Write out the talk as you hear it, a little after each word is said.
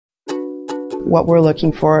What we're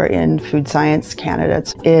looking for in food science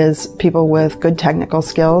candidates is people with good technical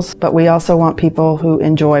skills, but we also want people who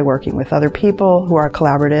enjoy working with other people, who are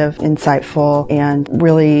collaborative, insightful, and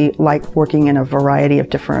really like working in a variety of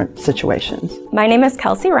different situations. My name is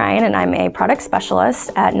Kelsey Ryan, and I'm a product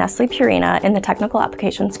specialist at Nestlé Purina in the Technical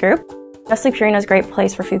Applications Group. Nestlé Purina is a great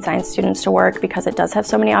place for food science students to work because it does have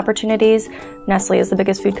so many opportunities. Nestlé is the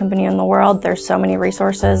biggest food company in the world. There's so many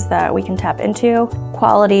resources that we can tap into.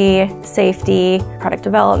 Quality, safety, product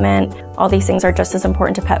development, all these things are just as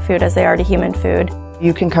important to pet food as they are to human food.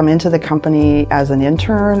 You can come into the company as an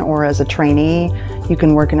intern or as a trainee. You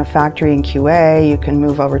can work in a factory in QA. You can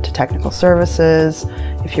move over to technical services.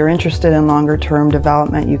 If you're interested in longer term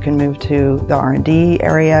development, you can move to the R&D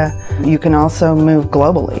area. You can also move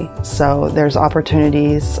globally. So there's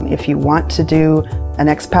opportunities. If you want to do an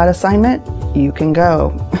expat assignment, you can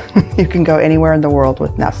go. You can go anywhere in the world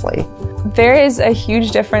with Nestlé. There is a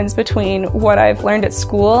huge difference between what I've learned at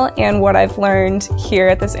school and what I've learned here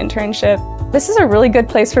at this internship. This is a really good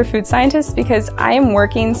place for food scientists because I am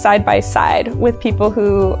working side by side with people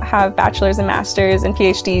who have bachelor's and master's and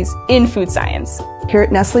PhDs in food science. Here at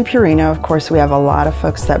Nestlé Purina, of course, we have a lot of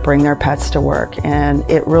folks that bring their pets to work, and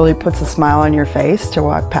it really puts a smile on your face to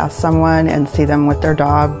walk past someone and see them with their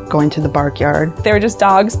dog going to the barkyard. There were just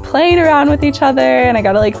dogs playing around with each other, and I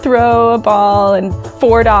got to like throw a ball, and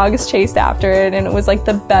 4 dogs chased after it, and it was like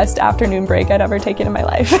the best afternoon break I'd ever taken in my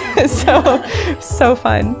life. So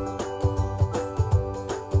fun.